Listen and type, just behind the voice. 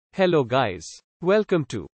Hello guys. Welcome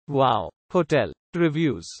to Wow Hotel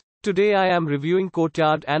Reviews. Today I am reviewing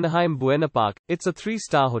Courtyard Anaheim Buena Park. It's a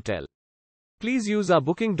 3-star hotel. Please use our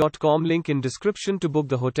booking.com link in description to book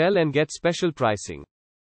the hotel and get special pricing.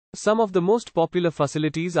 Some of the most popular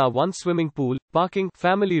facilities are one swimming pool, parking,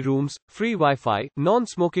 family rooms, free Wi-Fi,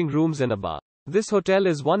 non-smoking rooms and a bar. This hotel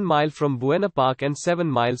is 1 mile from Buena Park and 7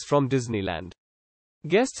 miles from Disneyland.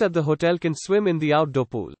 Guests at the hotel can swim in the outdoor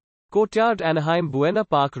pool. Courtyard Anaheim Buena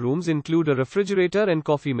Park rooms include a refrigerator and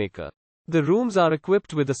coffee maker. The rooms are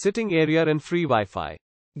equipped with a sitting area and free Wi-Fi.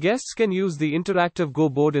 Guests can use the interactive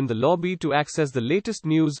GoBoard in the lobby to access the latest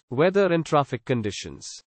news, weather and traffic conditions.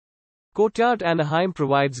 Courtyard Anaheim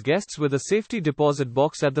provides guests with a safety deposit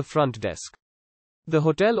box at the front desk. The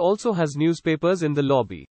hotel also has newspapers in the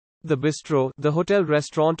lobby. The Bistro, the hotel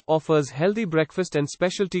restaurant, offers healthy breakfast and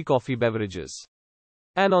specialty coffee beverages.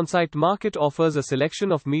 An on-site market offers a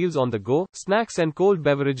selection of meals on the go, snacks and cold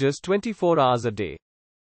beverages 24 hours a day.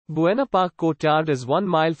 Buena Park Courtyard is 1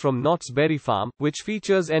 mile from Knott's Berry Farm, which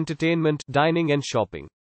features entertainment, dining and shopping.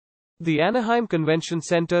 The Anaheim Convention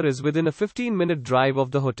Center is within a 15-minute drive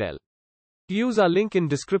of the hotel. Use our link in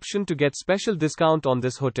description to get special discount on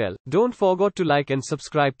this hotel. Don't forget to like and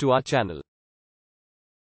subscribe to our channel.